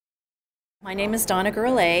My name is Donna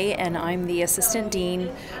Gurley, and I'm the Assistant Dean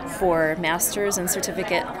for Master's and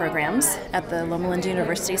Certificate Programs at the Loma Linda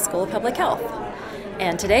University School of Public Health.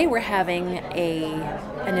 And today we're having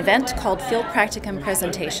an event called Field Practicum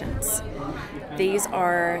Presentations. These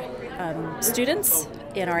are students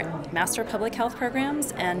in our Master of Public Health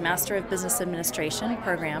programs and Master of Business Administration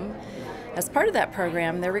program. As part of that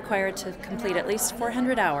program, they're required to complete at least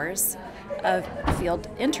 400 hours of field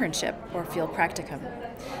internship or field practicum.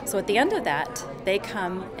 So at the end of that, they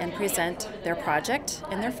come and present their project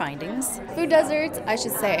and their findings. Food deserts, I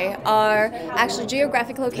should say, are actually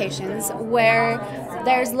geographic locations where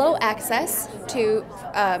there's low access to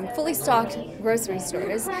fully stocked grocery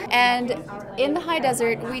stores. And in the high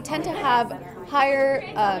desert, we tend to have higher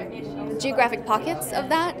geographic pockets of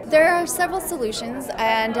that. There are several solutions,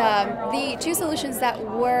 and the two solutions that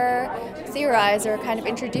were theorized or kind of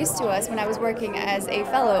introduced to us when I was working as a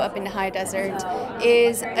fellow up in the high desert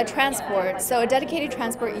is a transport, so a dedicated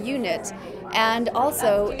transport unit, and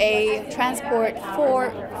also a transport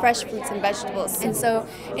for fresh fruits and vegetables. And so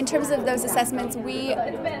in terms of those assessments, we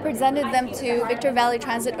presented them to Victor Valley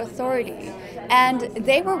Transit Authority, and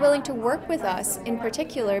they were willing to work with us in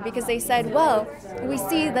particular because they said, well, we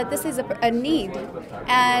see that this is a need,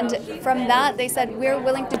 and from that they said, we're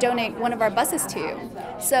willing to donate one of our buses to you.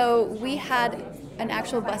 So we had an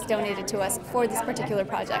actual bus donated to us for this particular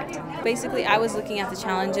project. Basically, I was looking at the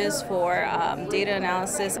challenges for data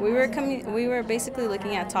analysis. We were basically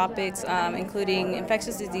looking at topics including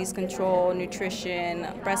infectious disease control, nutrition,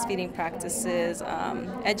 breastfeeding practices,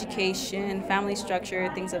 education, family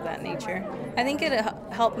structure, things of that nature. I think it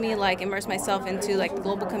helped me immerse myself into the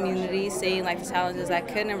global community, seeing the challenges that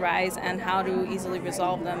can arise and how to easily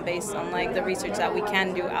resolve them based on the research that we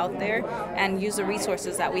can do out there, and use the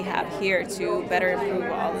resources that we have here to better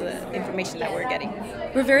improve all the information that we're getting.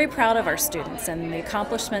 We're very proud of our students and the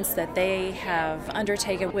accomplishments that they have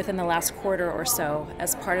undertaken within the last quarter or so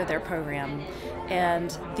as part of their program.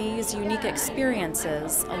 And these unique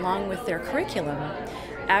experiences, along with their curriculum,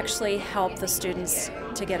 actually help the students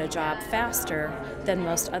to get a job faster than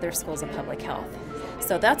most other schools of public health.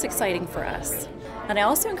 So that's exciting for us. And I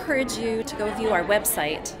also encourage you to go view our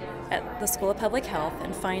website at the School of Public Health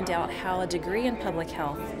and find out how a degree in public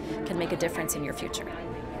health can make a difference in your future.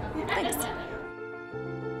 Thanks.